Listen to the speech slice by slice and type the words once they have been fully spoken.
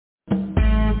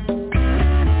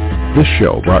This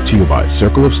show brought to you by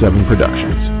Circle of Seven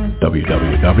Productions,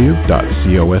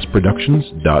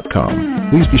 www.cosproductions.com.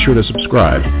 Please be sure to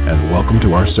subscribe and welcome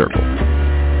to our circle.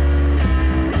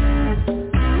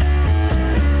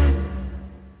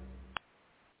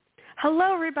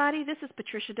 Hello, everybody. This is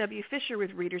Patricia W. Fisher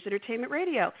with Readers Entertainment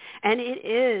Radio, and it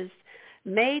is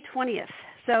May 20th.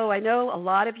 So I know a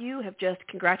lot of you have just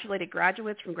congratulated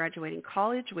graduates from graduating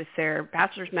college with their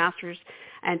bachelor's, master's,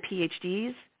 and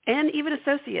PhDs, and even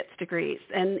associate's degrees.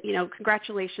 And,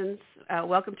 congratulations.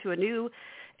 Welcome to a new,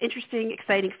 interesting,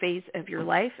 exciting phase of your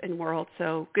life and world.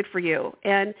 So good for you.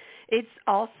 And it's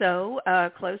also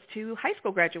close to high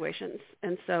school graduations.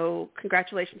 And so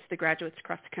congratulations to the graduates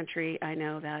across the country. I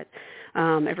know that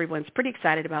everyone's pretty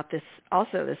excited about this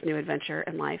new adventure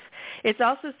in life. It's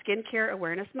also Skincare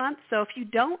Awareness Month. So if you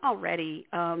don't already,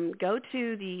 go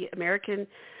to the American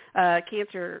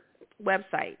Cancer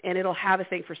website, and it'll have a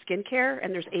thing for skincare,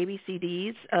 and there's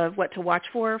ABCDs of what to watch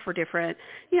for different,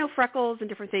 freckles and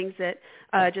different things that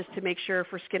just to make sure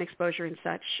for skin exposure and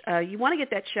such. You want to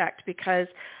get that checked, because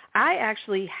I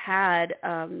actually had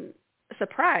a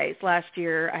surprise last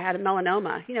year. I had a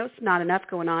melanoma. It's not enough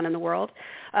going on in the world,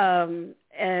 and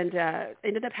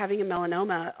ended up having a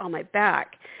melanoma on my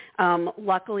back.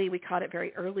 Luckily, we caught it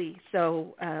very early,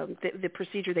 so the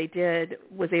procedure they did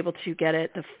was able to get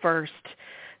it the first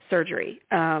surgery,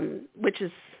 which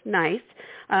is nice.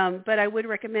 But I would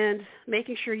recommend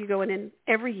making sure you go in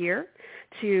every year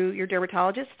to your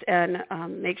dermatologist and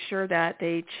make sure that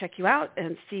they check you out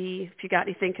and see if you got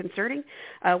anything concerning,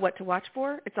 what to watch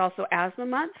for. It's also Asthma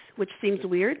Month, which seems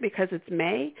weird because it's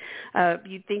May.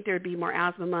 You'd think there'd be more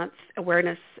Asthma Month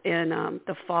awareness in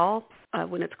the fall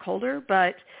when it's colder,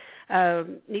 but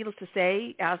needless to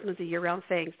say, asthma is a year-round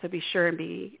thing, so be sure and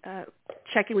be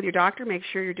checking with your doctor, make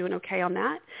sure you're doing okay on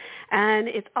that. And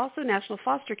it's also National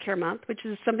Foster Care Month, which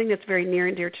is something that's very near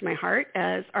and dear to my heart,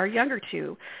 as our younger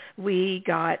two. We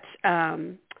got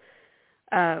them,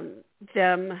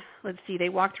 they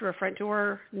walked through our front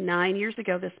door 9 years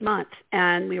ago this month,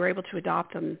 and we were able to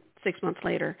adopt them 6 months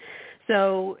later.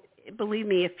 So believe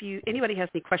me, if anybody has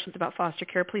any questions about foster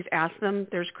care, please ask them.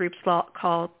 There's a group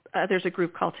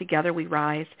called Together We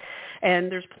Rise,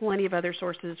 and there's plenty of other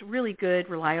sources, really good,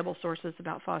 reliable sources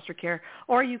about foster care.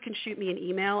 Or you can shoot me an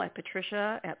email at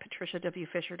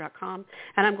patricia@patriciawfisher.com,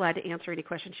 and I'm glad to answer any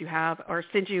questions you have or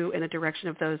send you in the direction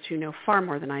of those who know far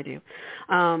more than I do.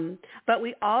 But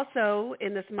we also,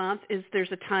 in this month, there's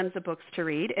tons of books to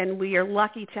read, and we are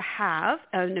lucky to have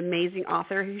an amazing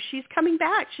author she's coming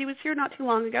back. She was here not too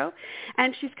long ago,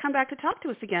 and she's come back to talk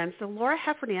to us again. So Laura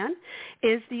Heffernan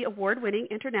is the award-winning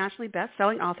internationally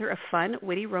best-selling author of fun,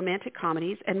 witty, romantic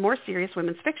comedies and more serious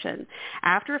women's fiction.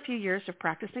 After a few years of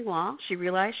practicing law, she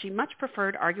realized she much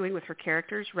preferred arguing with her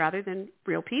characters rather than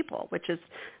real people, which is,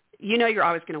 you're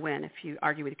always going to win if you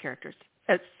argue with your characters.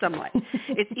 Somewhat.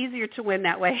 It's easier to win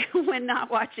that way when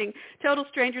not watching total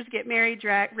strangers get married,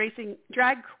 drag racing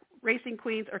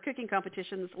queens, or cooking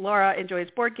competitions. Laura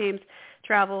enjoys board games,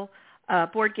 travel,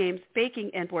 board games,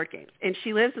 baking, and board games. And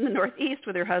she lives in the Northeast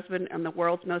with her husband and the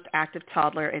world's most active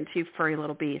toddler and two furry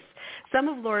little beasts. Some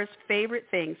of Laura's favorite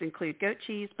things include goat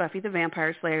cheese, Buffy the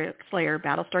Vampire Slayer,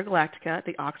 Battlestar Galactica,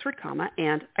 the Oxford comma,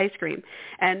 and ice cream.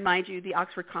 And mind you, the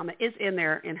Oxford comma is in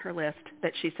there in her list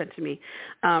that she sent to me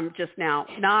just now.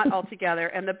 Not altogether.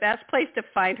 And the best place to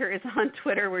find her is on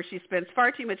Twitter, where she spends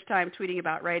far too much time tweeting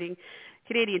about writing,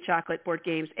 Canadian chocolate, board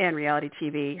games, and reality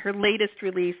TV. Her latest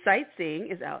release, Sightseeing,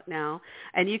 is out now,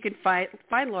 and you can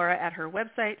find Laura at her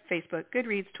website, Facebook,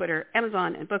 Goodreads, Twitter,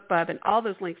 Amazon, and BookBub, and all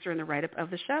those links are in the write-up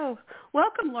of the show.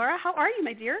 Welcome, Laura. How are you,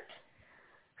 my dear?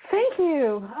 Thank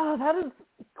you. Oh, that is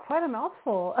quite a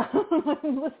mouthful.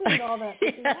 I'm listening to all that.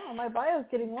 Wow, my bio's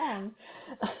getting long.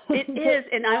 It is,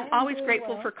 and I'm always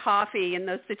grateful for coffee in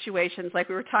those situations, like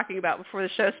we were talking about before the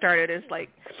show started. Is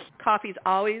like coffee's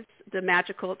always the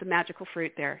magical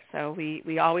fruit there. So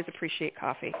we always appreciate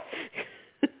coffee.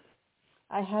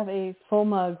 I have a full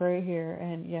mug right here,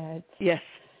 and yes.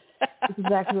 It's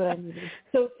exactly what I needed.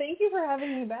 So thank you for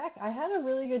having me back. I had a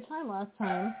really good time last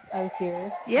time I was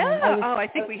here. Yeah. I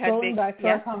think we had going back to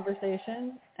our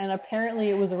conversation, and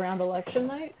apparently it was around election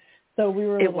night, so we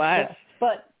were a little stressed.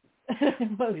 But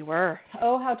we were.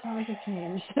 Oh, how times have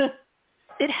changed.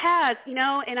 It has,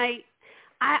 and I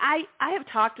have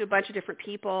talked to a bunch of different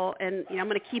people, and I'm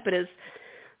going to keep it as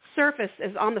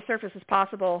on the surface as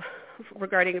possible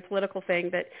regarding a political thing,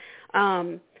 but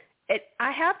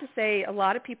I have to say, a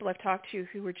lot of people I've talked to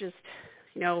who were just,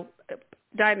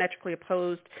 diametrically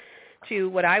opposed to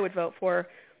what I would vote for,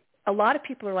 a lot of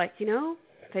people are like,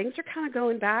 things are kind of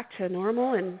going back to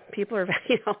normal, and people are,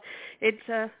 it's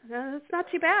not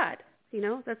too bad.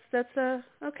 That's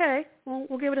okay.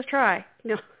 We'll give it a try.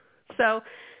 So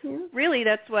really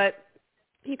that's what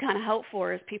you kind of hope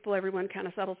for, is everyone kind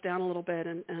of settles down a little bit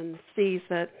and sees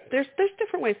that there's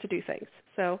different ways to do things.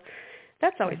 So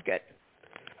that's always good.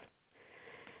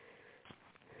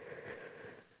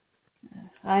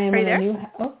 I am in a new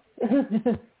house.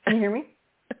 Can you hear me?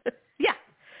 Yeah.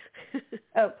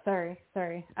 Oh, sorry.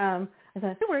 I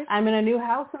said, no worries. I'm in a new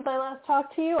house since I last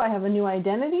talked to you. I have a new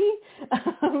identity.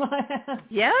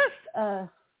 Yes.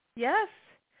 Yes.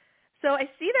 So I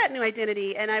see that new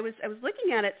identity, and I was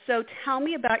looking at it. So tell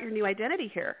me about your new identity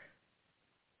here.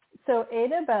 So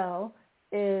Ada Bell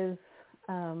is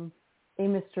a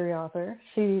mystery author.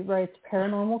 She writes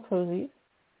paranormal cozies.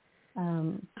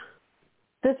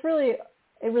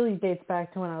 It really dates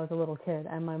back to when I was a little kid,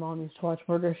 and my mom used to watch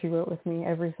Murder, She Wrote with me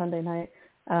every Sunday night,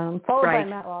 followed by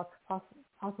Matlock,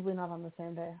 possibly not on the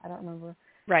same day. I don't remember.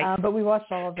 Right. But we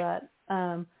watched all of that.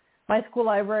 My school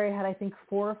library had, I think,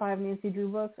 4 or 5 Nancy Drew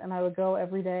books, and I would go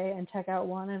every day and check out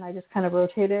one, and I just kind of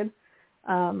rotated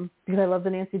because I love the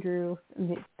Nancy Drew.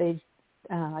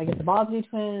 I get the Bobbsey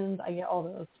twins. I get all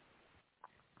those.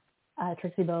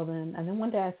 Trixie Belden, and then one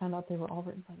day I found out they were all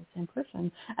written by the same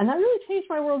person, and that really changed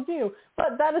my worldview,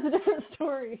 but that is a different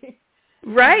story.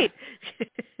 Right.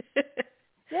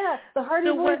 Yeah, the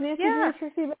Hardy Boys, Nancy Drew,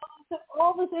 Trixie Belden,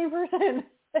 all the same person.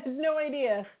 I had no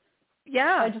idea.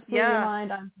 Yeah. I just blew your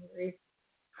mind. I'm sorry.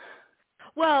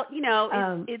 Well,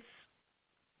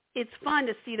 it's fun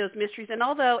to see those mysteries, and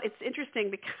although it's interesting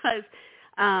because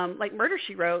like Murder,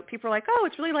 She Wrote, people are like, oh,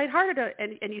 it's really lighthearted,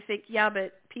 and you think, yeah,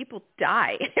 but people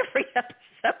die every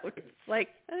episode. It's like,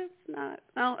 it's not.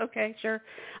 Oh, okay, sure.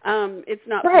 It's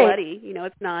not bloody,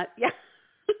 it's not. Yeah.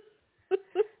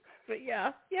 But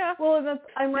yeah. Well,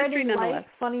 I'm writing light,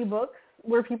 funny books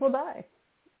where people die.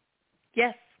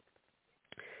 Yes,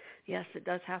 it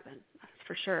does happen. That's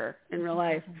for sure in real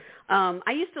life.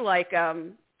 I used to like,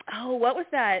 what was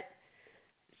that?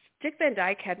 Dick Van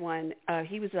Dyke had one.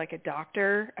 He was like a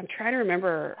doctor. I'm trying to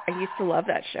remember. I used to love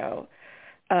that show.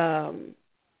 Trying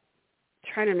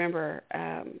to remember.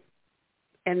 And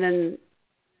then,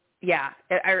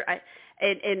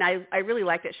 I really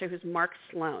liked that show. It was Mark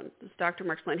Sloan. It was Dr.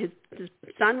 Mark Sloan. His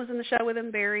son was in the show with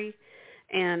him, Barry,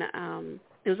 and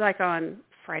it was like on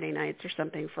Friday nights or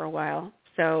something for a while.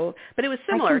 So, but it was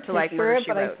similar to like Murder, She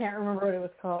Wrote. But I can't remember what it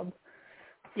was called.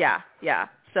 Yeah.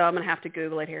 So I'm going to have to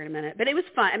Google it here in a minute. But it was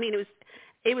fun. I mean,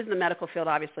 it was in the medical field,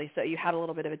 obviously, so you had a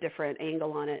little bit of a different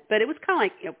angle on it. But it was kind of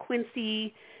like,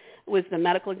 Quincy was the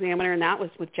medical examiner, and that was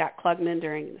with Jack Klugman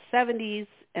during the 70s.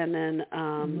 And then,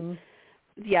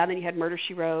 then you had Murder,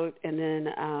 She Wrote, and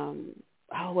then,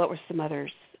 what were some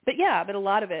others? But a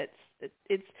lot of it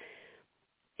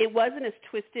wasn't as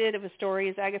twisted of a story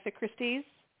as Agatha Christie's,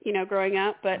 growing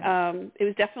up, but it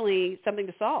was definitely something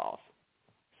to solve.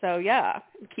 So,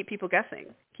 keep people guessing,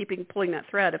 pulling that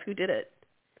thread of who did it.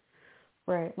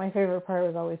 Right. My favorite part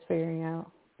was always figuring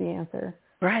out the answer.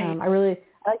 Right. I liked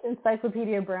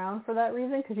Encyclopedia Brown for that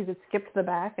reason, because you could skip to the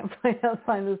back and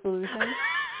find the solution.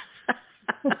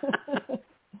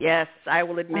 Yes, I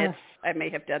will admit I may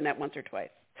have done that once or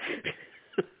twice.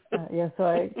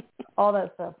 So all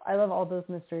that stuff. I love all those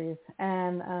mysteries.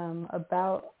 And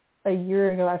about a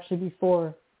year ago, actually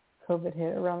before COVID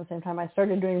hit, around the same time, I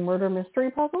started doing murder mystery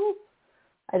puzzles.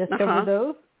 I discovered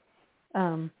those.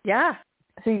 So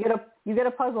you get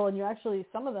a puzzle, and you actually,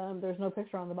 some of them, there's no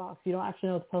picture on the box. You don't actually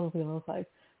know what the puzzle's going to look like.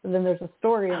 But then there's a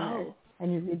story in there,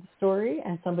 and you read the story,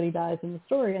 and somebody dies in the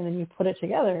story, and then you put it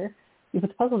together. You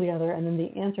put the puzzle together, and then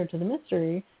the answer to the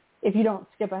mystery, if you don't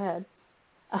skip ahead,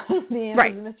 the answer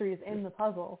to the mystery is in the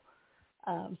puzzle.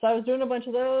 So I was doing a bunch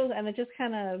of those, and it just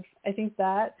I think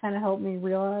that kind of helped me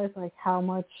realize like how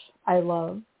much I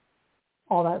love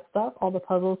all that stuff, all the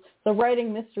puzzles. So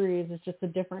writing mysteries is just a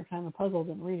different kind of puzzle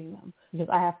than reading them, because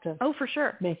I have to for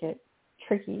sure make it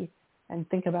tricky and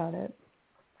think about it.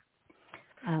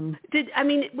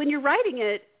 When you're writing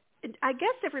it, I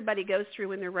guess everybody goes through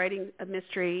when they're writing a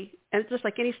mystery, and it's just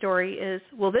like any story is,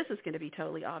 well, this is going to be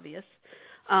totally obvious.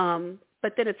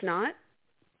 But then it's not.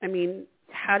 I mean,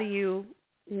 how do you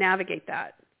navigate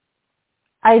that?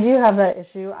 I do have that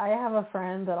issue. I have a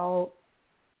friend that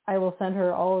I will send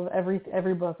her all of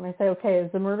every book, and I say, okay,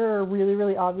 is the murderer really,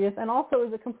 really obvious? And also,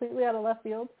 is it completely out of left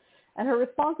field? And her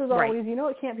response is always,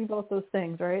 it can't be both those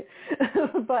things, right?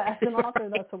 But as an author,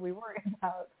 that's what we worry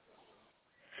about.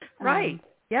 Right.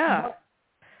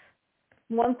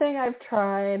 One thing I've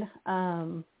tried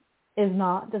is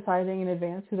not deciding in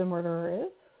advance who the murderer is.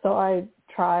 So I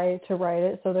try to write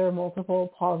it so there are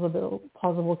multiple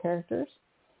plausible characters.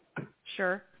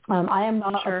 Sure. I am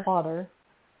not a plotter.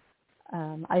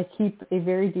 I keep a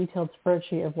very detailed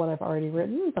spreadsheet of what I've already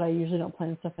written, but I usually don't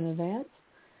plan stuff in advance.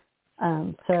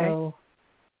 So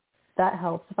that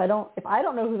helps. If I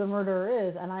don't know who the murderer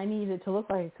is and I need it to look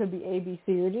like it could be A, B,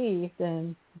 C, or D,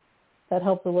 then that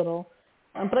helps a little.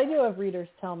 But I do have readers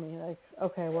tell me, like,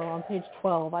 okay, well, on page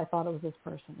 12, I thought it was this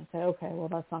person. I say, okay, well,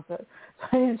 that's not good.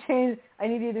 So I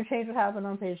need to either change what happened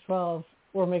on page 12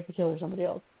 or make the killer somebody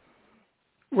else.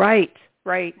 Right.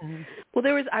 Well,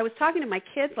 I was talking to my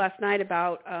kids last night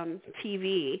about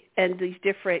TV and these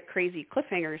different crazy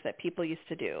cliffhangers that people used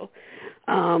to do,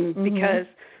 because,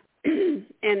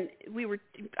 and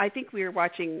I think we were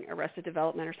watching Arrested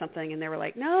Development or something, and they were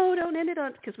like, no, don't end it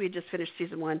on, because we had just finished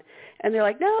season 1, and they're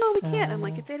like, no, we can't. I'm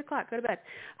like, it's 8 o'clock, go to bed.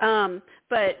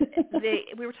 But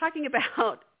we were talking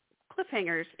about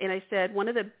cliffhangers, and I said one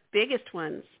of the biggest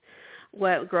ones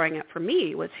growing up for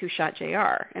me was Who Shot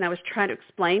JR, and I was trying to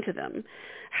explain to them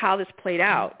how this played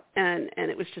out, and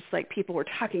it was just like people were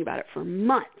talking about it for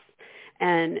months,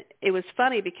 and it was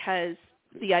funny because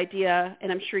the idea, and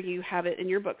I'm sure you have it in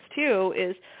your books too,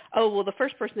 is, oh, well, the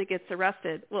first person that gets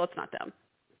arrested, well, it's not them.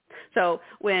 So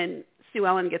when Sue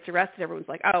Ellen gets arrested, everyone's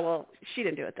like, oh, well, she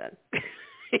didn't do it then.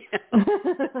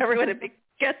 Everyone had been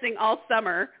guessing all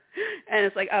summer, and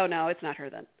it's like, oh, no, it's not her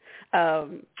then.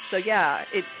 So yeah,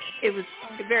 it was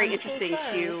very interesting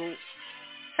to.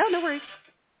 Oh, no worries.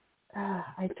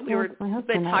 We were my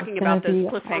husband talking about those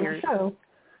cliffhangers,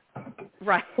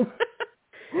 right?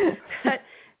 But,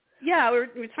 yeah, we were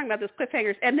talking about those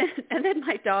cliffhangers, and then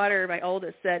my daughter, my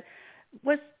oldest, said,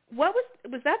 was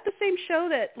that the same show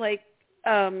that like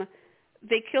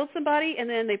they killed somebody and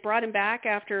then they brought him back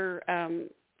after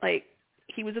like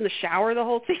he was in the shower the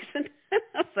whole season?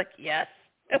 I was like, yes,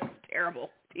 it was terrible.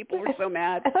 People were so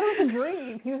mad. I thought it was a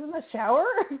dream. He was in the shower?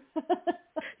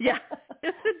 Yeah,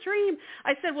 it's a dream.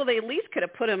 I said, well, they at least could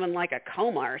have put him in like a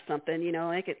coma or something,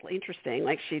 make it interesting,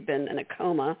 like she'd been in a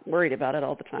coma, worried about it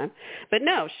all the time. But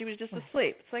no, she was just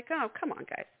asleep. It's like, oh, come on,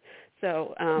 guys.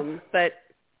 So, but,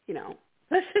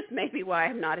 this is maybe why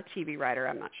I'm not a TV writer.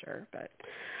 I'm not sure. But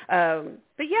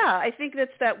yeah, I think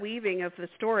that's that weaving of the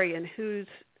story and who's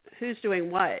doing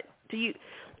what. Do you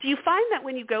find that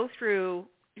when you go through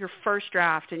your first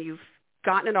draft and you've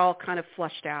gotten it all kind of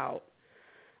fleshed out,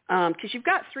 because you've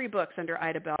got 3 books under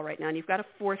Ida Bell right now, and you've got a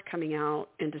 4th coming out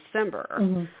in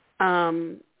December.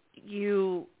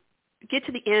 You get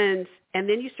to the end, and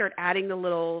then you start adding the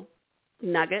little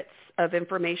nuggets of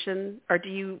information, or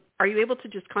are you able to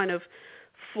just kind of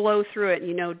flow through it and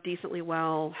you know decently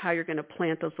well how you're going to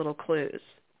plant those little clues?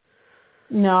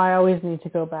 No, I always need to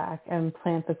go back and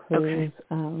plant the clues.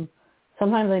 Okay.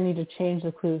 Sometimes I need to change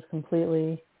the clues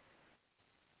completely.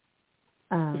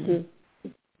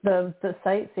 The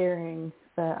sightseeing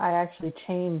that I actually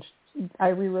changed, I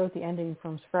rewrote the ending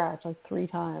from scratch like 3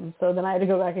 times. So then I had to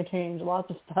go back and change lots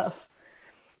of stuff.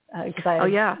 I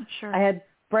had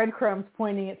breadcrumbs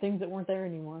pointing at things that weren't there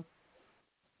anymore.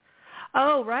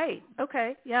 Oh, right.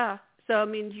 Okay, yeah. So, I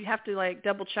mean, you have to like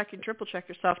double check and triple check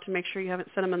yourself to make sure you haven't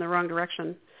sent them in the wrong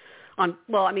direction.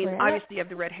 Obviously you have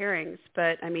the red herrings,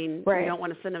 but I mean, you don't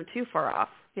want to send them too far off.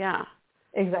 Yeah.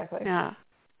 Exactly. Yeah.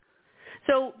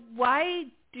 So why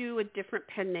do a different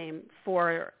pen name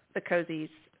for the cozies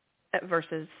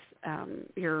versus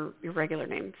your regular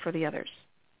name for the others?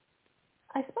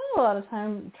 I spent a lot of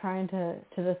time trying to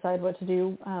decide what to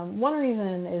do. One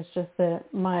reason is just that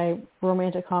my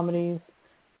romantic comedies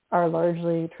are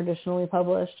largely traditionally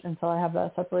published, and so I have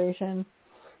that separation.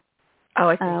 Oh,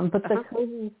 I see. But the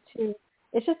cozies too,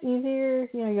 it's just easier.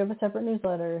 You have a separate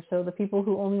newsletter, so the people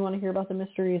who only want to hear about the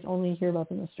mysteries only hear about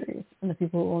the mysteries, and the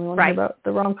people who only want to hear about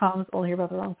the rom-coms only hear about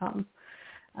the rom-coms.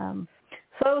 So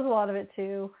that was a lot of it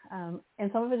too,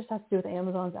 and some of it just has to do with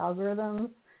Amazon's algorithms.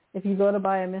 If you go to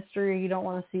buy a mystery, you don't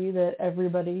want to see that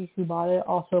everybody who bought it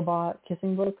also bought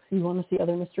kissing books. You want to see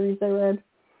other mysteries they read.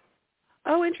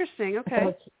 Oh, interesting.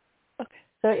 Okay.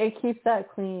 So it keeps that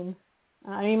clean.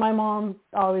 I mean, my mom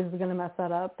always is going to mess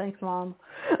that up. Thanks, Mom.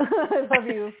 I love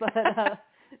you. But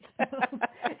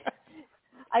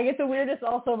I get the weirdest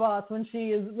also bots when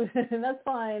she is, and that's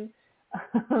fine.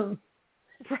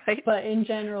 Right. But in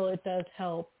general, it does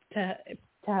help to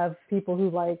have people who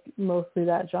like mostly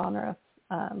that genre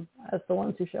as the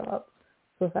ones who show up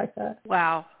to affect that.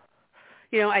 Wow.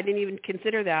 I didn't even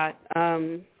consider that.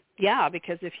 Yeah,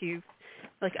 because if you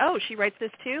like, oh, she writes this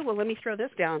too? Well, let me throw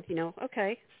this down,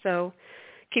 Okay. So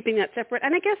keeping that separate.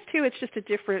 And I guess, too, it's just a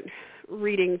different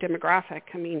reading demographic.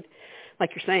 I mean, like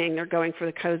you're saying, they're going for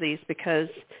the cozies because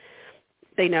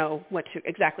they know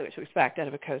exactly what to expect out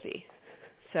of a cozy.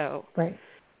 So right.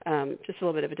 Just a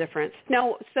little bit of a difference.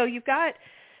 Now, so you've got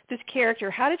this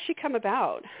character. How did she come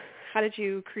about? How did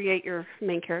you create your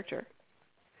main character?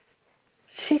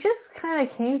 She just kind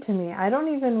of came to me. I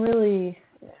don't even really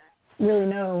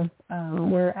know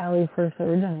where Allie first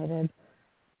originated.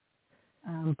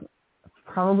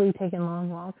 Probably taking long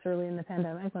walks early in the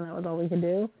pandemic when that was all we could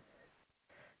do.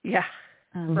 Yeah.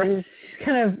 But she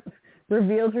kind of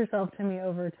revealed herself to me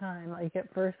over time. Like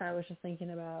at first I was just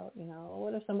thinking about,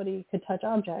 what if somebody could touch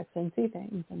objects and see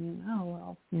things? And,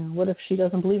 what if she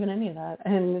doesn't believe in any of that?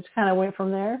 And it kind of went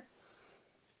from there.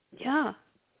 Yeah.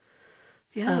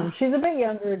 Yeah. She's a bit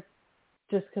younger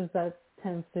just because that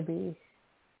tends to be,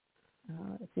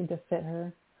 it seemed to fit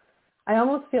her. I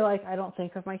almost feel like I don't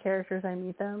think of my characters, I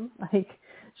meet them. Like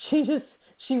she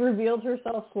revealed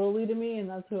herself slowly to me and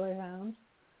that's who I found.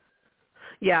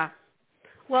 Yeah.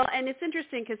 Well, and it's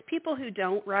interesting because people who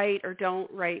don't write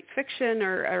fiction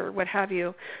or what have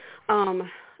you, I've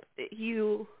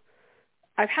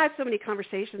had so many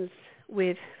conversations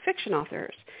with fiction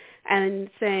authors and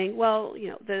saying, well,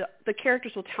 the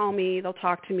characters will tell me, they'll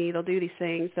talk to me, they'll do these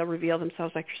things, they'll reveal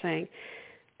themselves like you're saying.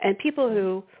 And people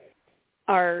who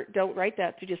don't write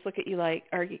that, to just look at you like,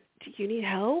 do you need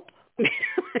help?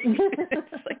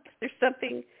 It's like there's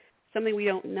something we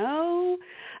don't know,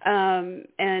 and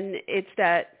it's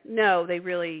that no, they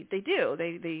do.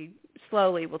 They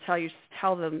slowly will tell you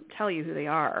who they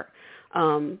are.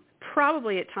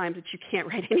 Probably at times that you can't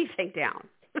write anything down.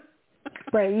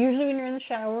 Right. Usually when you're in the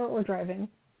shower or driving,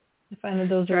 I find that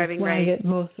those are when I get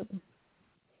most of them.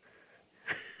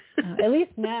 At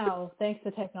least now, thanks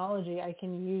to technology, I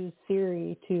can use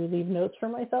Siri to leave notes for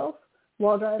myself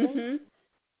while driving.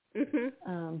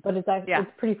 Mm-hmm. But it's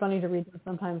pretty funny to read them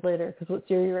sometimes later because what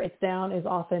Siri writes down is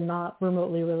often not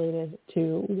remotely related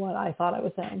to what I thought I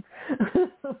was saying.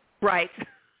 Right.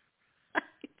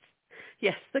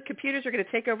 Yes, the computers are going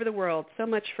to take over the world. So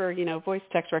much for, voice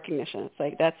text recognition. It's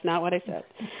like, that's not what I said.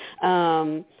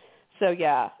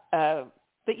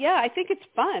 But yeah, I think it's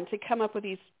fun to come up with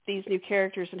these new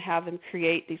characters and have them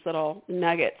create these little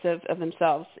nuggets of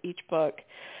themselves each book.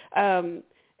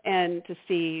 And to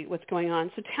see what's going on.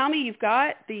 So tell me, you've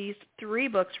got these 3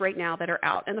 books right now that are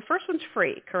out. And the first one's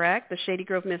free, correct? The Shady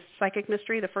Grove Psychic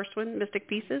Mystery, the first one, Mystic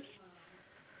Pieces?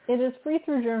 It is free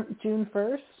through June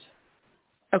 1st.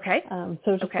 Okay.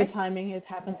 So just the timing, it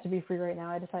happens to be free right now.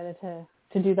 I decided to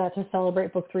do that to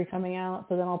celebrate book 3 coming out.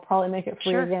 So then I'll probably make it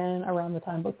free again around the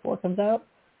time book 4 comes out.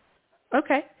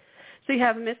 Okay. So you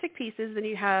have Mystic Pieces, then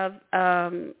you have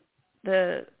the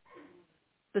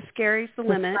Scary's the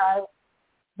Limit.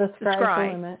 The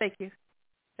Scribe. The Limit. Thank you.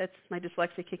 That's my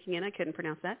dyslexia kicking in. I couldn't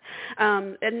pronounce that.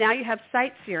 And now you have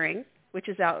Sight Searing, which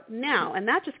is out now, and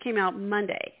that just came out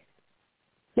Monday.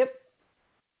 Yep.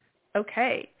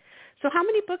 Okay. So how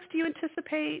many books do you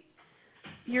anticipate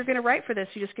you're going to write for this?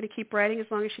 You're just going to keep writing as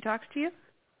long as she talks to you?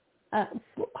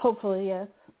 Hopefully, yes.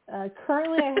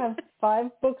 Currently, I have 5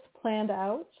 books planned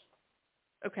out.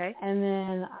 Okay. And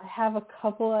then I have a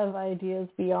couple of ideas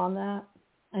beyond that,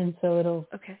 and so it'll...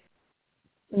 Okay.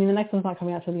 I mean, the next one's not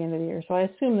coming out till the end of the year, so I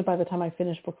assume that by the time I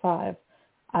finish book 5,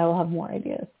 I will have more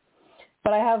ideas.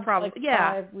 But I have 5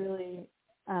 really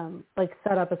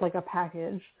set up as like a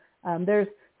package. So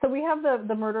we have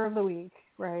the murder of the week,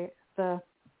 right?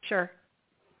 Sure.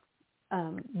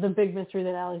 The big mystery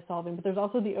that Allie's solving, but there's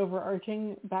also the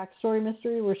overarching backstory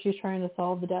mystery where she's trying to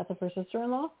solve the death of her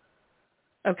sister-in-law.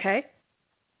 Okay.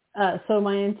 So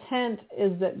my intent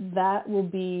is that will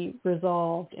be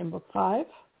resolved in book 5.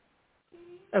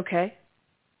 Okay.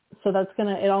 So that's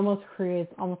it almost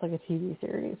creates almost like a TV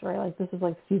series, right? Like this is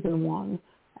like season 1.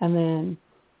 And then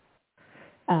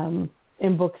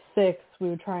in book 6, we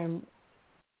would try and,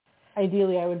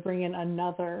 ideally I would bring in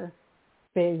another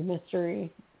big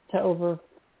mystery to oversee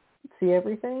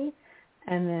everything.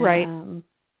 And then, right.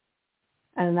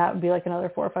 And that would be like another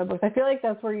 4 or 5 books. I feel like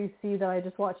that's where you see that I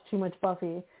just watch too much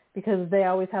Buffy because they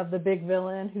always have the big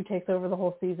villain who takes over the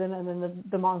whole season and then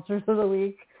the monsters of the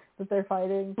week that they're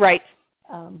fighting. Right.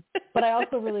 But I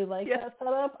also really like that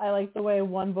setup. I like the way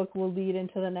one book will lead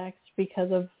into the next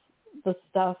because of the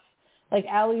stuff. Like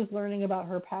Allie's learning about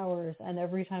her powers, and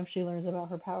every time she learns about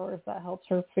her powers, that helps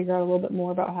her figure out a little bit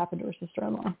more about what happened to her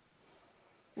sister-in-law.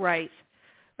 Right.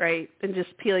 Right. And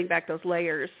just peeling back those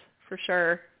layers for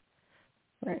sure.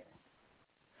 Right.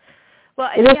 Well,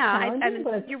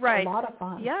 but you're right. A lot of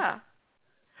fun. Yeah.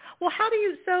 Well,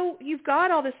 so you've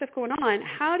got all this stuff going on.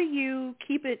 How do you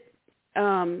keep it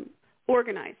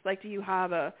organized? Like, do you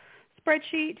have a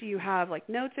spreadsheet? Do you have like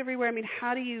notes everywhere? I mean,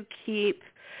 how do you keep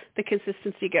the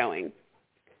consistency going?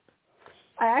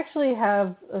 I actually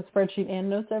have a spreadsheet and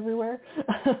notes everywhere.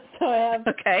 So I have,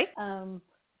 okay. I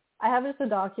have just a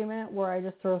document where I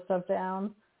just throw stuff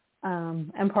down.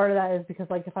 And part of that is because,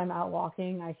 like, if I'm out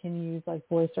walking, I can use, like,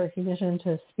 voice recognition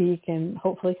to speak and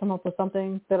hopefully come up with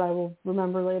something that I will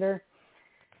remember later.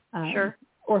 Sure.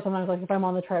 Or sometimes, like, if I'm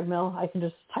on the treadmill, I can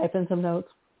just type in some notes.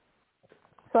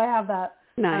 So I have that.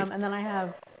 Nice. And then I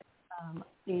have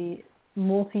a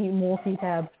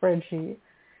multi-tab spreadsheet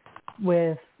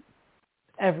with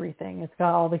everything. It's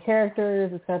got all the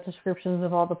characters. It's got descriptions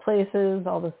of all the places,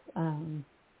 all this,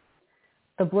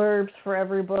 the blurbs for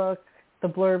every book, the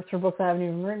blurbs for books I haven't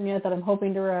even written yet that I'm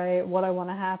hoping to write, what I want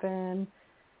to happen.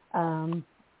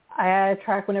 I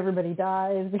track when everybody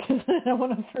dies because I don't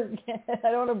want to forget.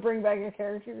 I don't want to bring back a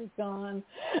character who's gone.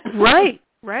 Right.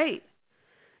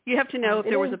 You have to know if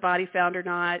there was a body found or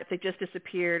not, if they just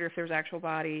disappeared or if there was actual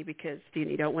body, because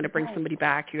you don't want to bring somebody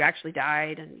back who actually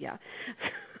died. And yeah.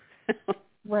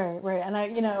 Right.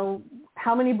 And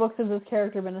how many books has this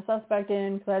character been a suspect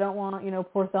in? Because I don't want,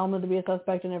 poor Thelma to be a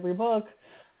suspect in every book.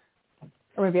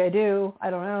 Or maybe I do. I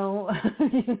don't know.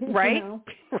 Right.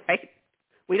 Right.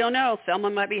 We don't know. Thelma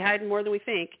might be hiding more than we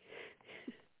think.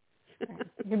 It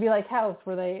could be like House,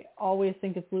 where they always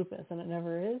think it's lupus and it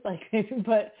never is.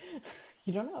 But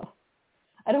you don't know.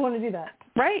 I don't want to do that.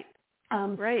 Right.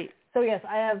 Right. So yes,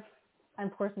 I have.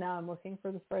 Of course, now I'm looking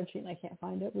for the spreadsheet and I can't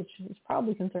find it, which is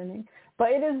probably concerning.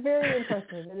 But it is very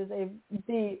impressive. It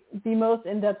is the most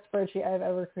in-depth spreadsheet I've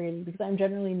ever created because I'm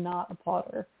generally not a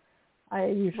plotter. I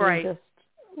usually just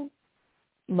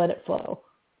let it flow.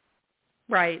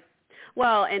 Right.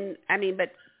 Well, and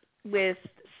but with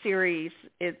series,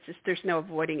 it's just there's no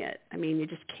avoiding it. You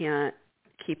just can't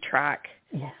keep track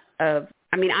of.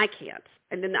 I can't,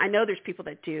 and then I know there's people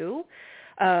that do.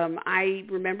 I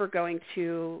remember going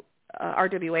to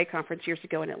RWA conference years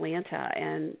ago in Atlanta,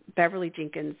 and Beverly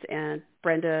Jenkins and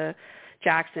Brenda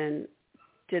Jackson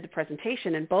did the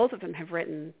presentation, and both of them have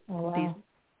written these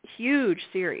huge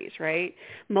series, right?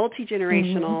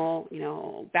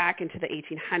 Multi-generational, back into the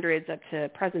 1800s up to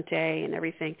present day and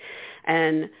everything.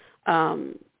 And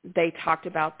they talked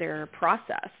about their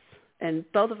process, and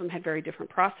both of them had very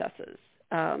different processes.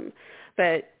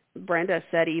 But Brenda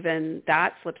said even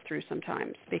that slips through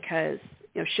sometimes because,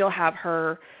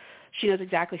 she knows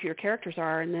exactly who your characters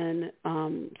are, and then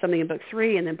something in book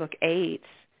 3 and then book 8,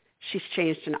 she's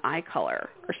changed an eye color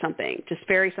or something, just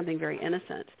something very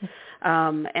innocent.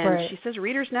 And she says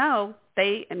readers know.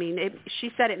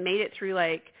 She said it made it through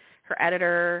like her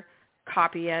editor,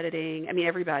 copy editing,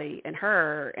 everybody and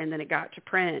her, and then it got to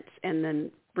print, and then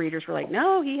readers were like,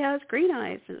 no, he has green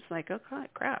eyes. And it's like, oh, God,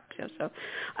 crap. So,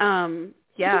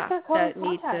 that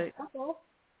needs to...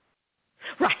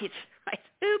 Right.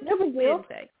 Oops, no big deal. didn't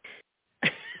say.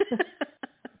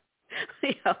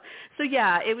 So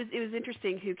it was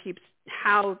interesting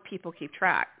how people keep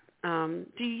track. Do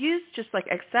you use just like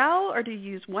Excel, or do you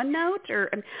use OneNote?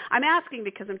 Or I'm asking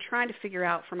because I'm trying to figure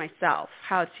out for myself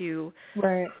how to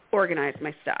organize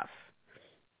my stuff.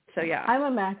 So I'm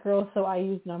a Mac girl, so I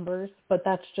use Numbers, but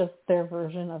that's just their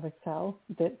version of Excel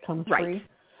that comes free.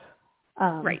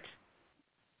 Right.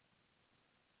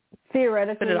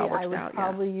 Theoretically, but it all works I would out,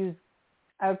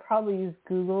 probably use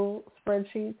Google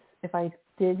spreadsheets if I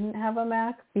didn't have a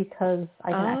Mac because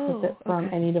I can access it from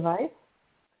any device.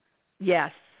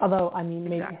 Yes. Although,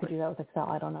 maybe you could do that with Excel.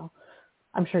 I don't know.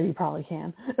 I'm sure you probably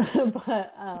can.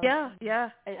 But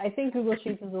I think Google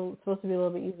Sheets is supposed to be a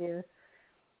little bit easier.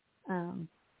 And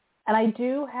I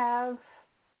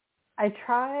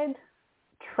tried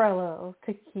Trello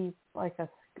to keep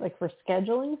for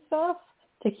scheduling stuff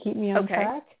to keep me on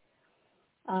track.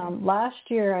 Last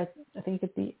year, I think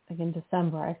in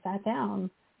December, I sat down.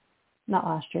 Not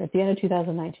last year, at the end of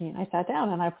 2019, I sat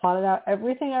down and I plotted out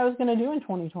everything I was going to do in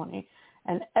 2020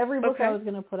 and every book I was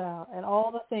going to put out and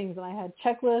all the things. And I had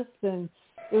checklists and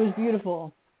it was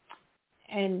beautiful.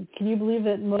 And can you believe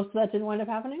that most of that didn't wind up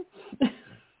happening?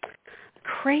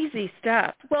 Crazy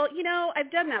stuff. Well, I've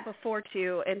done that before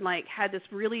too, and had this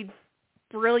really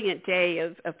brilliant day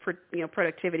of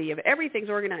productivity, of everything's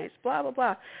organized, blah, blah,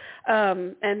 blah.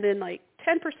 And then 10%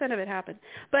 of it happened.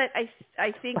 But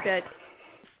I think that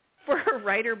for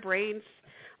writer brains,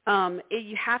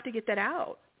 you have to get that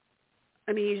out.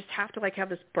 You just have to have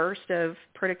this burst of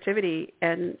productivity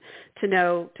and to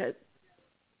know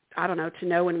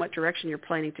in what direction you're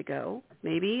planning to go,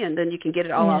 maybe, and then you can get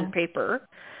it all on paper.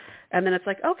 And then it's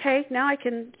okay, now I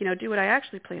can, do what I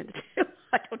actually plan to do.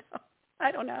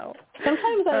 I don't know.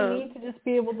 Sometimes I need to just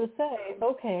be able to say,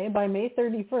 okay, by May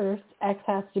 31st, X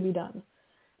has to be done.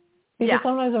 Because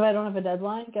sometimes if I don't have a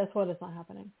deadline, guess what? It's not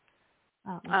happening.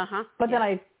 But then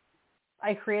I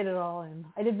create it all, and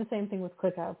I did the same thing with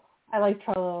ClickUp. I like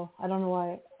Trello. I don't know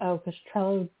why. Oh, because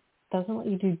Trello doesn't let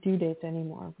you do due dates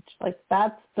anymore. Which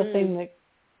that's the thing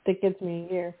that gets me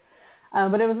here.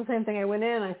 But it was the same thing. I went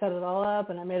in, I set it all up,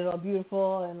 and I made it all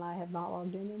beautiful, and I have not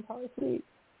logged in probably 3 weeks.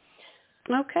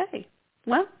 Okay.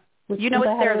 Well, you know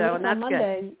it's there, though, and that's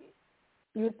good.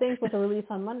 You would think with a release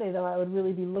on Monday, though, I would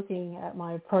really be looking at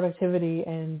my productivity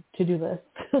and to-do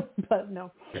list, but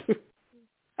no.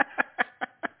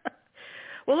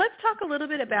 Well, let's talk a little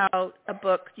bit about a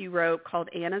book you wrote called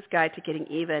Anna's Guide to Getting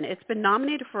Even. It's been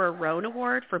nominated for a Roan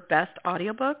Award for Best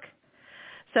Audiobook.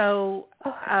 So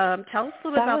tell us a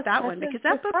little bit about that one, because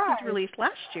that book was released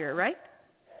last year, right?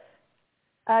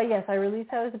 Yes, I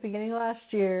released that at the beginning of last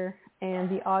year, and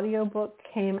the audiobook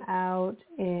came out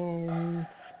in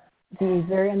the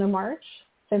very end of March,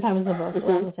 same time as the book,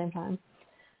 around the same time.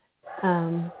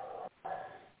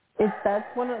 That's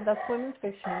women's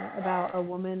fiction about a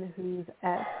woman whose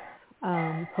ex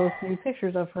posts nude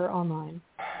pictures of her online.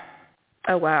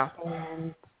 Oh, wow.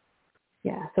 And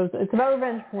yeah, so it's about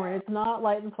revenge porn. It's not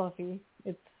light and fluffy.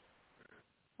 It's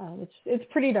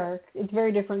pretty dark. It's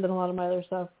very different than a lot of my other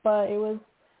stuff. But it was,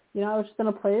 I was just in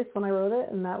a place when I wrote it,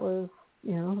 and that was,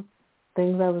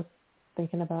 things I was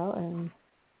thinking about and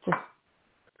just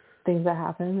things that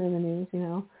happen in the news.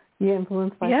 You get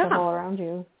influenced by stuff all around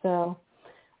you. So,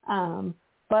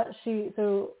 but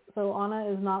so Anna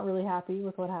is not really happy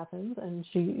with what happens, and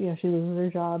she loses her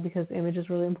job because image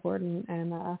is really important,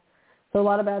 and so a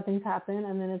lot of bad things happen,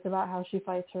 and then it's about how she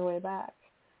fights her way back.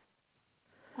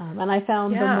 And I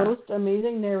found the most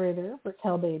amazing narrator,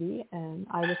 Raquel Beatty, and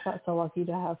I just got so lucky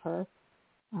to have her.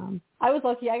 I was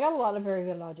lucky. I got a lot of very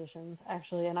good auditions,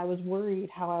 actually, and I was worried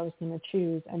how I was going to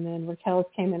choose. And then Raquel's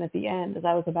came in at the end as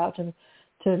I was about to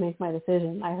make my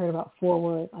decision. I heard about 4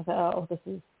 words. I thought, oh, this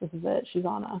is it. She's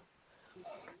Anna.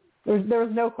 There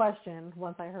was no question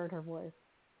once I heard her voice.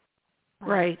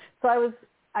 Right. So I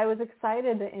was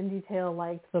excited that In Detail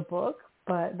liked the book,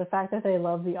 but the fact that they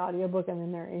loved the audiobook and the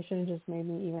narration just made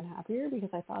me even happier, because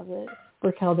I thought that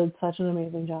Raquel did such an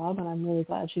amazing job, and I'm really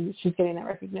glad she's getting that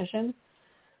recognition.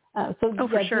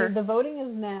 For sure. The voting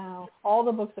is now, all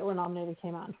the books that were nominated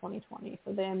came out in 2020.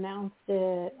 So they announced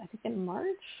it, I think, in March.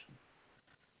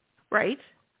 Right.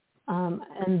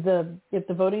 And the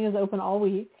voting is open all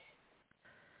week.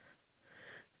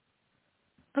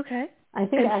 Okay. I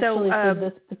think for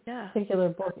this particular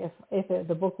book, if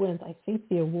the book wins, I think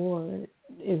the award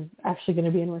is actually going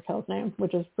to be in Raquel's name,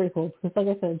 which is pretty cool. Because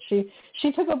like I said, she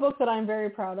took a book that I'm very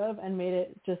proud of and made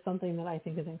it just something that I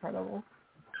think is incredible.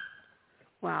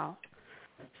 Wow.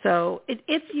 So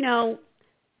it's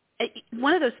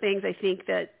one of those things I think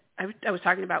that I was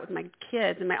talking about with my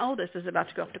kids, and my oldest is about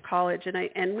to go off to college,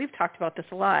 and we've talked about this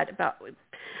a lot, about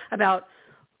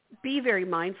be very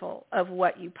mindful of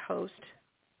what you post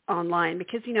online,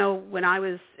 because when I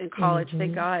was in college,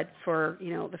 thank God for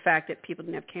the fact that people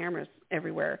didn't have cameras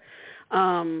everywhere,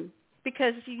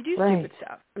 because you do stupid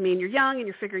stuff. I mean, you're young and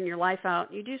you're figuring your life out,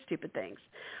 and you do stupid things.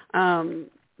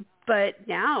 But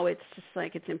now it's just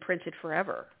like it's imprinted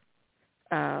forever,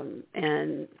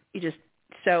 and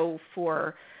so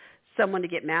for someone to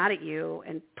get mad at you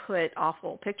and put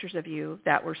awful pictures of you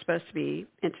that were supposed to be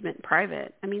intimate and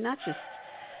private, I mean, that's just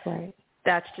it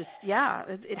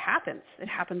happens. It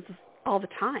happens all the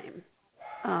time.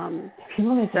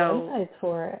 People make websites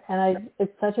for it, and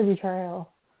it's such a betrayal.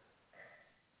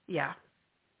 Yeah.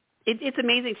 It's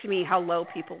amazing to me how low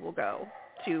people will go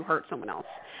to hurt someone else.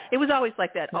 It was always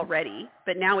like that already,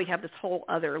 but now we have this whole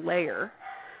other layer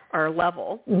or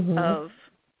level of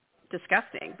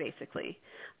disgusting, basically.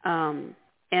 And,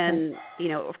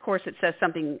 of course it says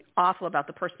something awful about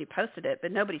the person who posted it,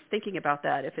 but nobody's thinking about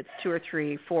that if it's 2 or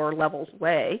 3, 4 levels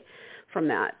away from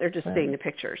that. They're just seeing the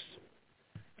pictures.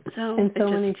 And so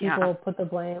many people put the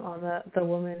blame on the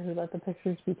woman who let the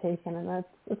pictures be taken, and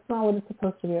that's not what it's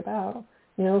supposed to be about.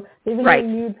 They've been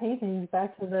doing nude paintings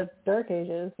back to the Dark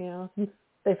Ages, since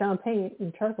they found paint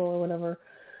and charcoal or whatever.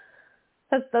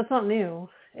 That's not new.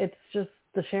 It's just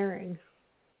the sharing.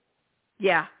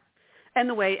 Yeah. And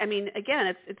the way, I mean,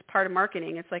 again, it's part of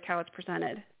marketing. It's like how it's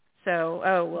presented. So,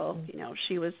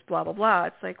 she was blah, blah, blah.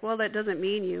 It's like, well, that doesn't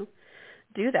mean you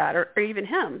do that, or even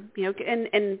him,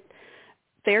 and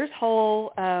there's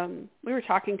whole, we were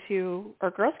talking to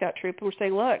our Girl Scout troop, and we're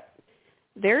saying, look,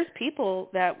 there's people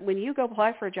that when you go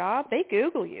apply for a job, they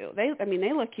Google you. They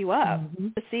look you up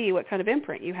to see what kind of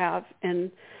imprint you have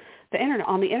on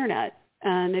the internet.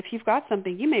 And if you've got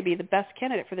something, you may be the best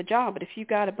candidate for the job. But if you've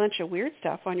got a bunch of weird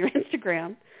stuff on your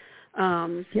Instagram,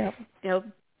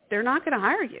 they're not going to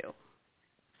hire you.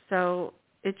 So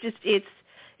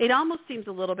it almost seems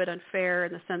a little bit unfair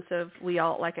in the sense of we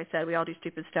all, like I said, we all do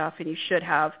stupid stuff, and you should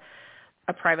have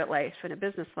a private life and a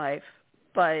business life.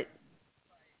 But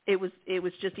it was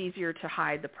just easier to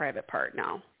hide the private part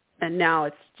now, and now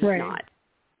it's just not.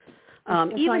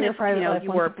 Even if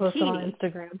you wore a post it on bikini.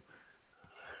 Instagram.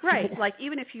 Right. Like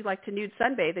even if you like to nude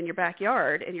sunbathe in your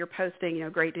backyard and you're posting,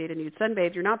 great day to nude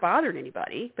sunbathe, you're not bothering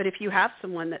anybody. But if you have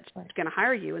someone that's going to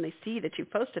hire you and they see that you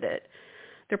posted it,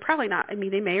 they're probably not,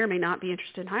 they may or may not be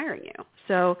interested in hiring you.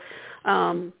 So,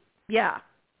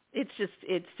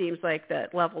 it seems like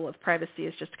that level of privacy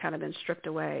has just kind of been stripped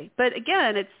away. But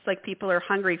again, it's like people are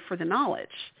hungry for the knowledge.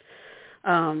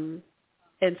 And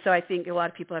so I think a lot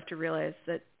of people have to realize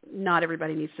that not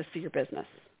everybody needs to see your business.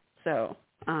 So,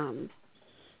 and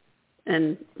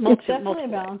it's definitely a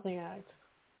balancing act.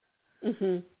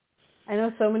 Mm-hmm. I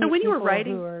know so many when people you were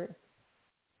writing, who are...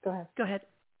 Go ahead.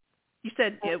 You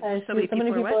said so many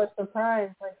people are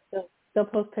surprised. Like they'll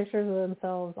post pictures of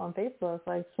themselves on Facebook,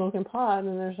 like smoking pot, and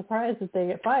then they're surprised that they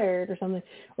get fired or something.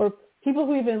 Or people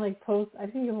who even post. I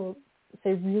think people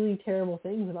say really terrible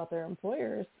things about their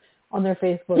employers on their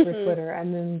Facebook or Twitter,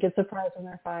 and then get surprised when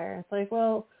they're fired. It's like,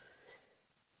 well,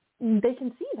 they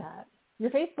can see that.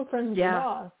 Your Facebook friends with your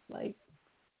boss,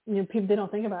 people, they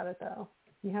don't think about it though.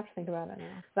 You have to think about it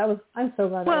now. I'm so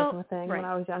glad that wasn't a thing when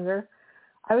I was younger.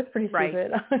 I was pretty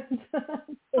stupid. I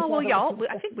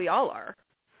think we all are,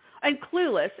 and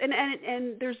clueless, and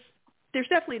there's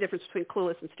definitely a difference between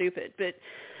clueless and stupid. But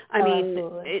I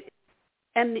know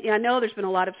there's been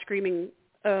a lot of screaming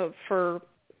for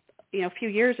a few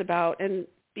years about, and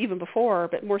even before,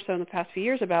 but more so in the past few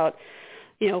years about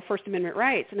First Amendment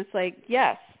rights, and it's like,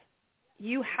 yes,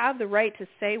 you have the right to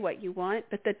say what you want,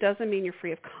 but that doesn't mean you're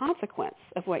free of consequence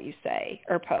of what you say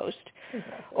or post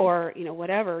or,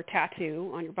 whatever, tattoo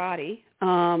on your body.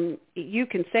 You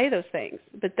can say those things,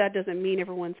 but that doesn't mean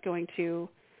everyone's going to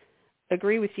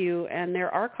agree with you, and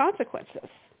there are consequences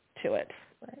to it.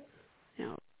 Right.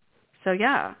 So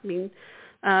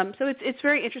it's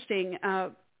very interesting,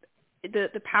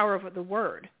 the power of the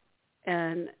word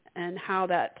and how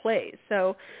that plays.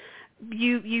 So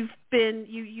you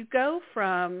go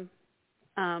from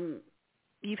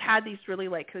you've had these really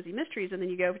cozy mysteries, and then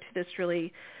you go to this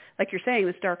really, like you're saying,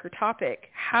 this darker topic.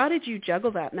 How did you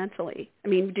juggle that mentally?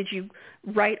 Did you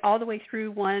write all the way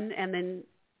through one and then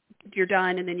you're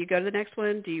done and then you go to the next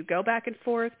one? Do you go back and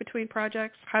forth between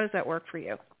projects? How does that work for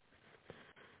you?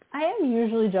 I am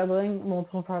usually juggling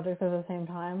multiple projects at the same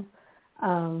time,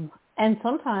 and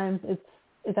sometimes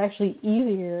it's actually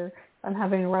easier. I'm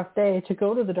having a rough day to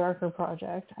go to the darker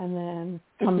project and then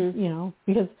come,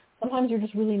 because sometimes you're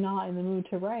just really not in the mood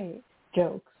to write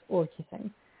jokes or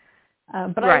kissing.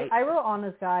 But I wrote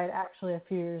Anna's Guide actually a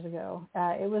few years ago.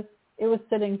 It was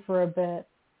sitting for a bit,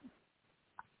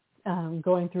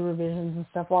 going through revisions and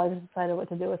stuff while I just decided what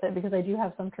to do with it, because I do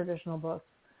have some traditional books,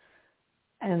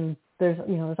 and there's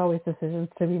always decisions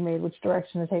to be made which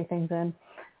direction to take things in.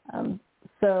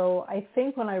 So I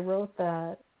think when I wrote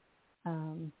that,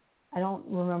 I don't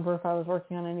remember if I was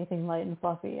working on anything light and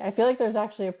fluffy. I feel like there's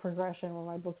actually a progression where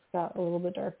my books got a little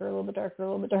bit darker, a little bit darker, a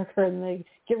little bit darker, and they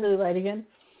get really light again.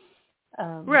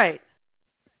 Right.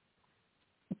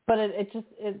 But it's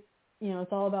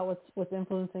all about what's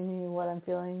influencing me, what I'm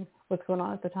feeling, what's going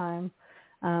on at the time.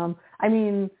 To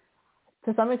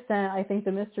some extent, I think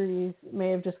the mysteries may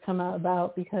have just come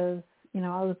about because,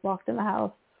 I was locked in the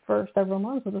house for several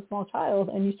months with a small child,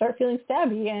 and you start feeling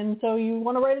stabby, and so you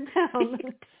want to write it down.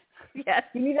 Yes.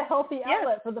 You need a healthy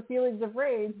outlet for the feelings of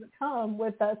rage that come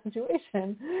with that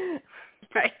situation.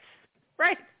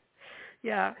 Right.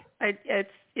 Yeah.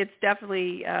 It's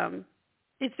definitely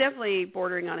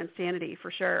bordering on insanity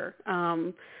for sure.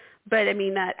 But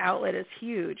that outlet is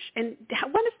huge. And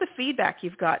what is the feedback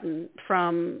you've gotten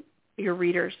from your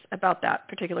readers about that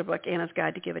particular book, Anna's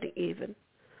Guide to Giving Even?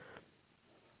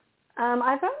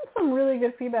 I've gotten some really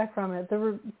good feedback from it.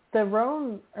 The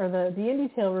Roan or the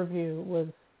Indie Tale review was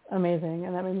amazing,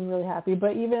 and that made me really happy.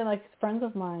 But even friends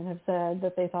of mine have said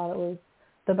that they thought it was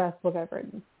the best book I've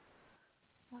written.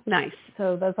 Nice.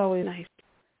 So that's always nice.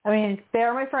 They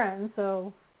are my friends,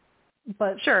 so.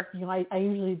 But sure. I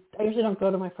usually don't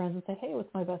go to my friends and say, hey, what's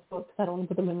my best book? Because I don't want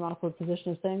to put them in an awkward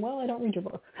position of saying, well, I don't read your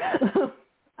book.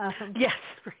 Yes,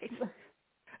 right.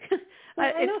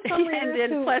 I know some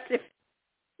readers plus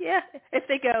if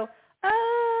they go,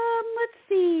 let's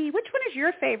see, which one is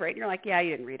your favorite? And you're like, yeah,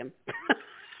 you didn't read them.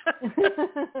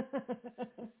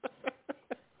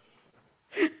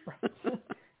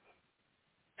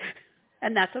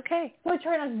 And that's okay. So I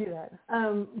try not to do that.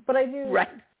 But I do. Right.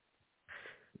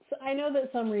 So I know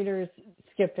that some readers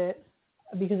skipped it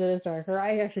because it is darker.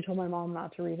 I actually told my mom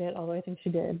not to read it, although I think she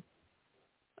did.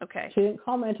 Okay. She didn't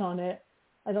comment on it.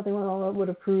 I don't think my mom would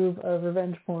approve of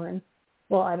revenge porn.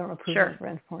 Well, I don't approve of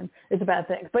revenge porn. It's a bad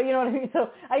thing. But you know what I mean?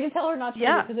 So I did tell her not to read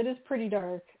it because it is pretty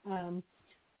dark.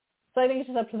 So I think it's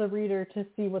just up to the reader to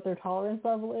see what their tolerance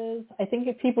level is. I think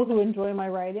if people who enjoy my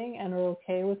writing and are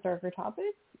okay with darker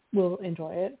topics will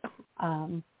enjoy it.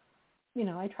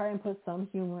 I try and put some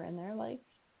humor in there, like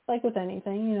with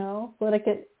anything, but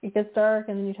it gets dark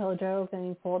and then you tell a joke and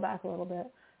you pull it back a little bit.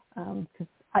 Because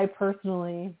I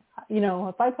personally,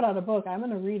 if I put out a book, I'm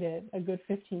going to read it a good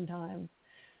 15 times.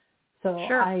 So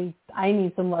sure. I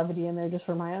need some levity in there just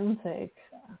for my own sake.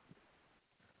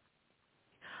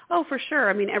 Oh, for sure.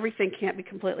 I mean, everything can't be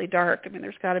completely dark. I mean,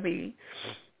 there's got to be,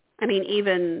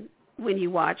 even when you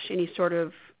watch any sort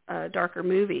of darker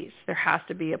movies, there has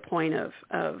to be a point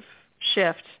of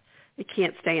shift. You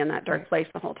can't stay in that dark place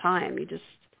the whole time. You just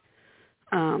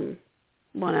want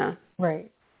to... Right.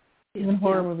 Even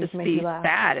horror movies just make be you laugh.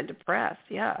 sad and depressed,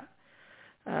 yeah.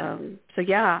 I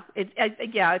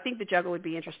think the juggle would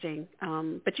be interesting.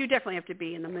 But you definitely have to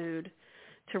be in the mood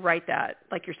to write that,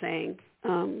 like you're saying.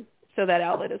 So that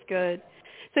outlet is good.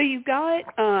 So you've got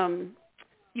a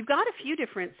few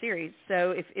different series.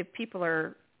 So if people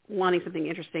are wanting something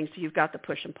interesting, so you've got the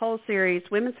Push and Pull series,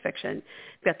 women's fiction.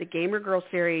 You've got the Gamer Girl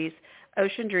series,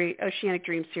 Oceanic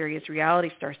Dream series,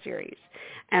 Reality Star series,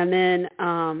 and then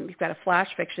you've got a flash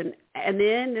fiction. And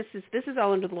then this is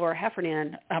all under the Laura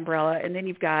Heffernan umbrella. And then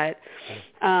you've got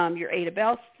your Ada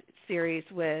Bell series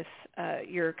with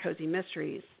your cozy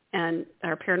mysteries and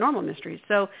our paranormal mysteries.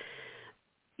 So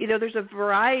there's a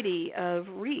variety of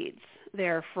reads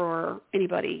there for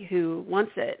anybody who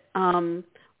wants it.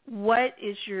 What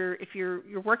is if you're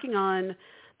working on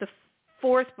the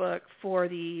fourth book for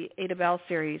the Ada Bell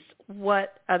series,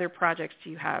 what other projects do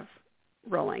you have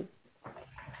rolling?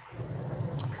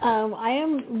 I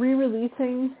am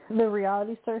re-releasing the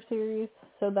Reality Star series,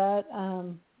 so that's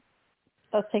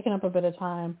taken up a bit of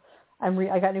time.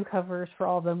 I got new covers for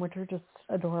all of them, which are just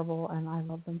adorable, and I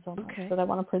love them so much that I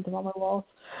want to print them on my walls.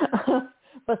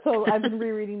 But so I've been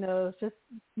rereading those, just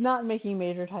not making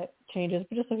major changes,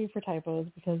 but just looking for typos,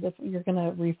 because if you're going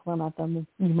to reformat them,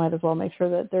 you might as well make sure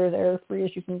that they're as error-free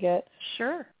as you can get.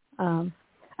 Sure. And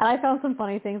I found some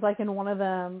funny things, like in one of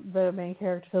them, the main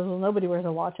character says, well, nobody wears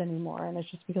a watch anymore, and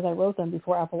it's just because I wrote them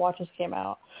before Apple Watches came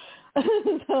out. So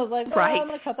I was like, I'm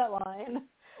going to cut that line.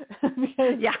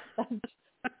 Yeah.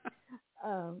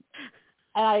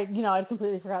 And I'd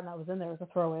completely forgotten that was in there as a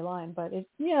throwaway line, but it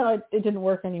didn't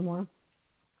work anymore.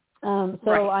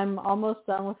 I'm almost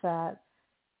done with that.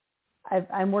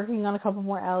 I'm working on a couple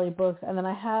more Allie books, and then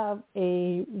I have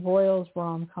a Royals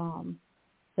rom-com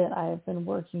that I've been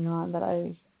working on that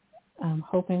I'm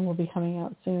hoping will be coming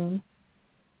out soon.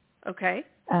 Okay.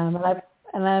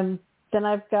 Then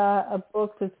I've got a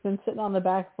book that's been sitting on the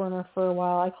back burner for a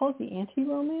while. I call it the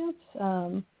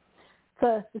anti-romance.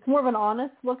 It's more of an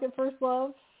honest look at first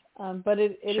love, but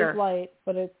it is light,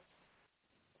 but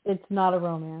it's not a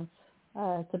romance.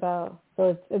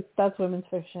 That's women's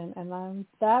fiction, and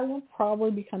that will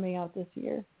probably be coming out this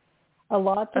year. A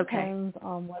lot depends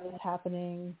on what is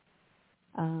happening.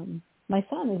 My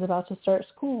son is about to start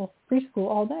preschool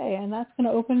all day, and that's going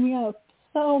to open me up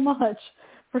so much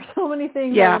for so many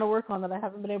things I want to work on that I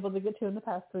haven't been able to get to in the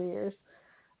past 3 years.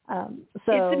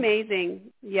 It's amazing,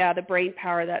 the brain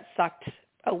power that's sucked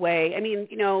away. I mean,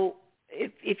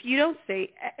 if you don't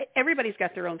say, everybody's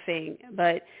got their own thing,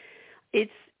 but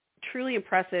it's truly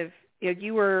impressive.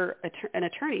 You were an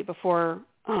attorney before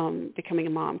becoming a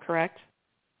mom, correct?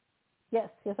 Yes,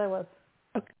 I was.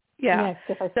 Okay. Yeah.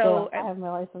 Yes, I have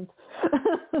my license.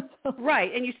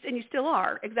 Right, and you still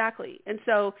are, exactly. And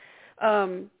so,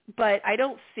 but I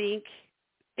don't think.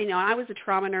 I was a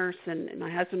trauma nurse, and my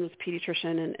husband was a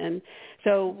pediatrician, and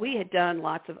so we had done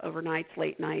lots of overnights,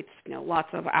 late nights, lots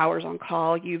of hours on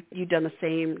call. You've done the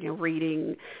same,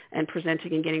 reading and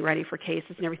presenting and getting ready for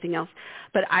cases and everything else.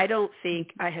 But I don't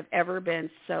think I have ever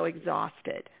been so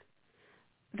exhausted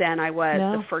than I was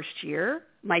the first year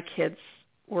my kids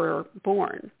were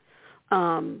born.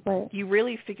 You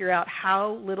really figure out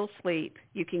how little sleep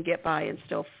you can get by and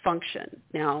still function.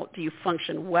 Now, do you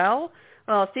function well?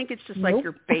 Well, I think it's just like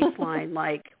your baseline,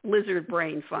 like lizard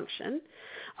brain function.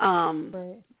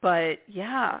 But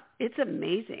yeah, it's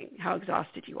amazing how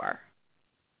exhausted you are.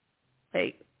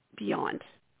 Like beyond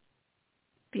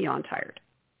tired.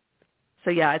 So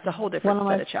yeah, it's a whole different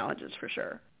set of challenges for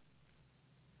sure.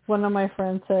 One of my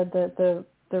friends said that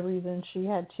the reason she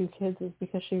had 2 kids is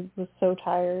because she was so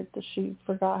tired that she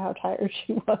forgot how tired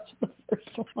she was the first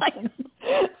one.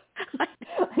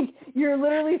 Like, you're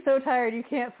literally so tired you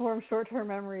can't form short-term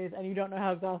memories, and you don't know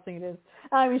how exhausting it is.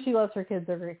 I mean, she loves her kids;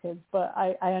 they're great kids, but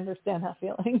I understand that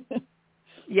feeling.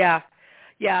 Yeah.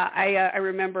 I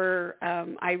remember.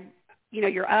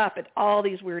 You're up at all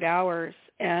these weird hours,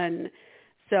 and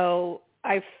so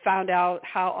I found out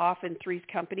how often Three's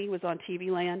Company was on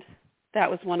TV Land. That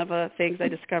was one of the things I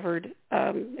discovered.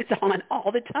 It's on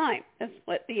all the time. That's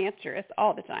what the answer is,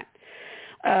 all the time.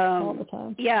 All the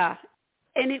time. Yeah.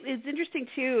 And it's interesting,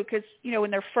 too, because, when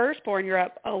they're first born, you're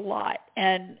up a lot.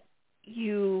 And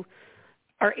you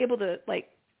are able to,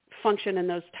 function in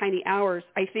those tiny hours.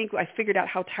 I think I figured out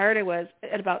how tired I was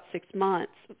at about 6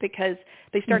 months because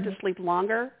they start to sleep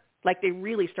longer. They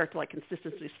really start to,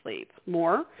 consistently sleep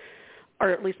more. Or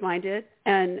at least mine did.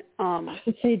 And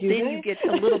you get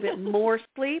a little bit more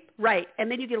sleep. Right.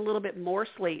 And then you get a little bit more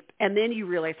sleep. And then you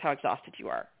realize how exhausted you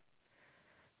are.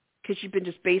 Because you've been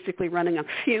just basically running on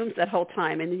fumes that whole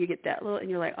time. And then you get that little,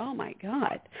 and you're like, oh, my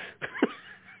God.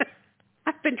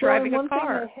 I've been driving a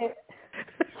car.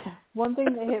 One thing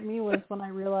that hit me was when I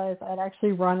realized I'd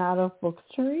actually run out of books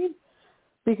to read.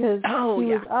 Because he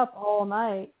was up all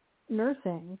night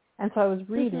nursing. And so I was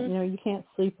reading. You can't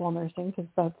sleep while nursing because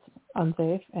that's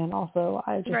unsafe. And also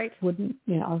I just wouldn't,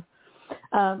 So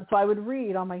I would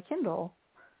read on my Kindle.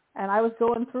 And I was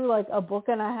going through a book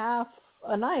and a half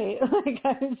a night.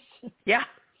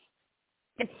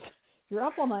 You're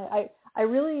up all night. I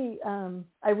really,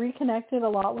 I reconnected a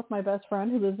lot with my best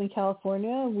friend who lives in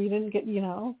California. We didn't get,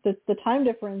 the time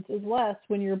difference is less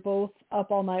when you're both up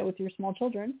all night with your small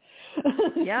children.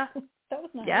 Yeah. That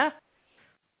was nice. Yeah.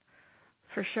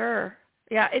 For sure.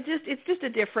 Yeah, it's just a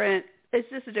different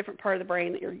part of the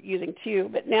brain that you're using too.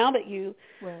 But now that you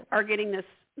are getting this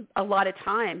a lot of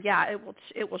time,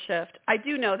 it will shift. I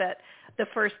do know that the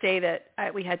first day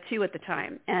that we had 2 at the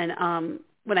time, and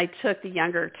when I took the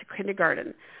younger to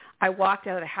kindergarten, I walked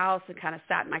out of the house and kind of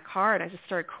sat in my car and I just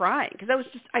started crying because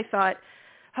I thought,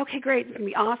 okay, great, it's going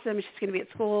to be awesome. She's going to be at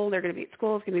school. They're going to be at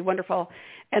school. It's going to be wonderful.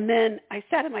 And then I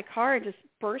sat in my car and just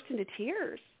burst into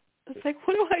tears. It's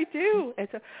what do I do? And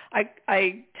so I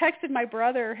texted my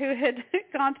brother who had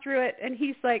gone through it, and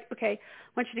he's like, okay, I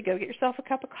want you to go get yourself a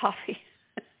cup of coffee.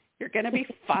 You're going to be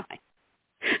fine.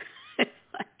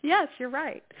 Yes, you're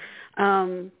right.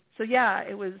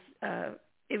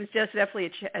 It was just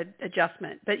definitely an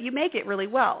adjustment. But you make it really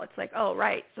well. It's oh,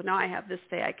 right, so now I have this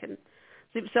day I can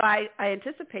sleep. So I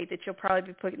anticipate that you'll probably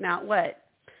be putting out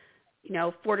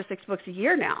 4 to 6 books a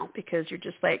year now because you're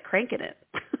just cranking it.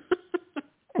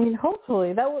 I mean,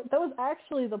 hopefully that was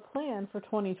actually the plan for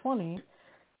 2020.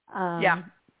 I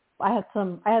had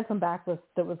some backlist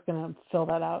that was going to fill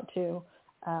that out too.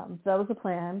 So that was the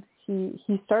plan.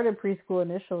 He started preschool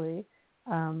initially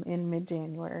in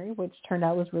mid-January, which turned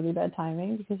out was really bad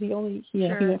timing because he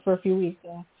went for a few weeks.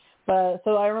 But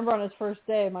so I remember on his first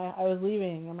day, I was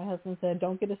leaving and my husband said,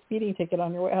 "Don't get a speeding ticket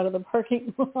on your way out of the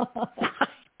parking lot."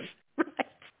 Right.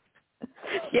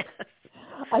 Yes.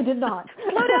 I did not.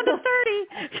 Slow down to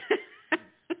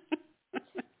 30.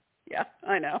 Yeah,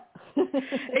 I know.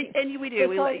 And we do.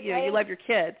 You love your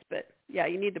kids, but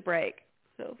you need the break.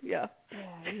 So yeah.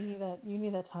 Yeah, you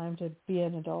need that time to be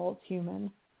an adult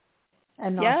human,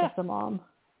 and not just a mom.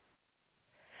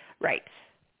 Right.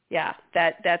 Yeah.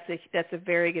 That's a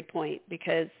very good point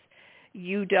because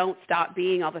you don't stop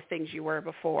being all the things you were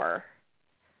before,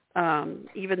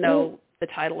 even though the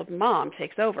title of mom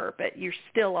takes over, but you're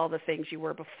still all the things you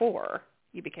were before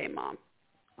you became mom.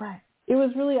 Right. It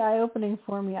was really eye-opening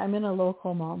for me. I'm in a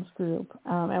local moms group,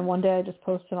 and one day I just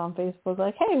posted on Facebook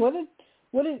hey,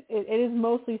 it is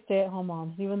mostly stay-at-home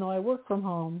moms, even though I work from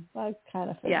home. I kind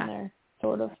of fit in there,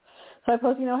 sort of. So I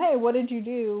posted, hey, what did you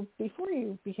do before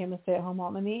you became a stay-at-home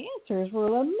mom? And the answers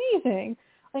were amazing.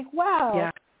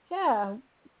 Wow. Yeah.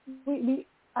 We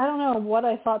I don't know what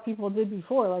I thought people did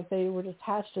before. They were just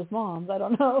hatched as moms. I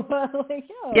don't know. But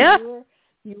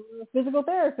you were a physical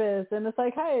therapist and a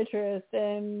psychiatrist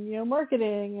and,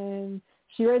 marketing, and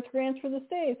she writes grants for the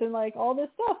States and all this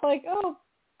stuff. Oh, of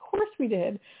course we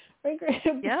did. Right?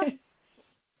 Yeah.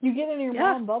 You get in your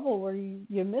mom bubble where you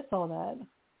miss all that.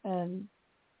 And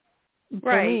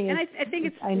for me, and I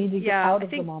think I need to get out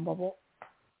of the mom bubble.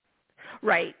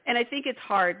 Right. And I think it's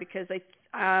hard because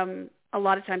a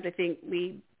lot of times I think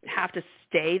we have to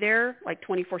stay there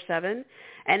 24/7,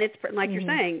 and it's like you're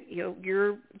saying,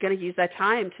 you're going to use that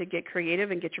time to get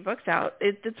creative and get your books out.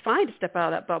 It's fine to step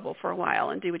out of that bubble for a while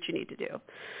and do what you need to do,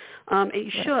 and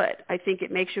you should. I think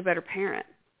it makes you a better parent.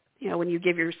 When you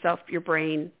give yourself you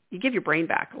give your brain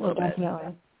back a little bit.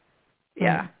 Definitely.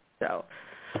 Yeah. So,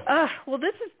 well,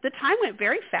 the time went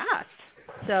very fast.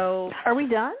 So, are we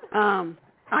done?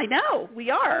 I know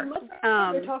we are.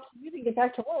 Talk to you to get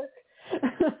back to work.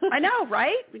 I know,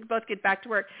 right? We can both get back to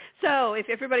work. So if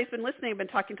everybody's been listening, I've been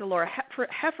talking to Laura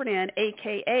Heffernan,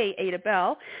 a.k.a. Ada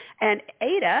Bell. And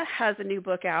Ada has a new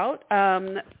book out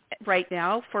right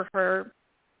now for her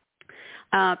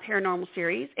paranormal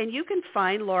series. And you can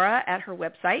find Laura at her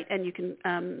website, and you can,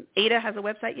 Ada has a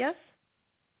website, yes?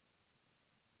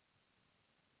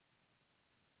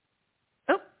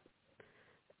 Oh,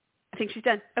 I think she's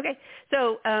done. Okay.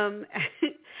 So,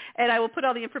 and I will put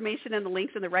all the information and the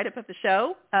links in the write-up of the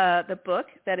show. The book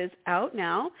that is out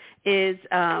now is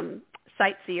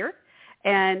Sightseer,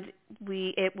 and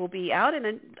it will be out. And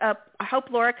then I hope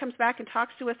Laura comes back and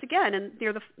talks to us again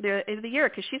near the end of the year,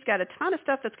 because she's got a ton of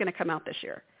stuff that's going to come out this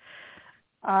year.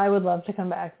 I would love to come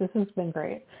back. This has been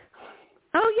great.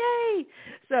 Oh, yay!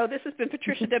 So this has been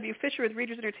Patricia W. Fisher with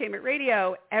Readers Entertainment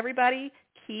Radio. Everybody,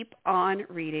 keep on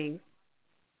reading.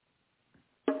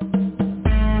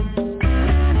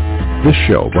 This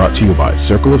show brought to you by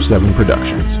Circle of Seven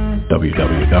Productions,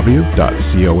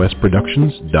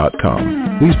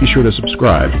 www.cosproductions.com. Please be sure to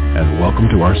subscribe and welcome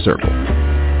to our circle.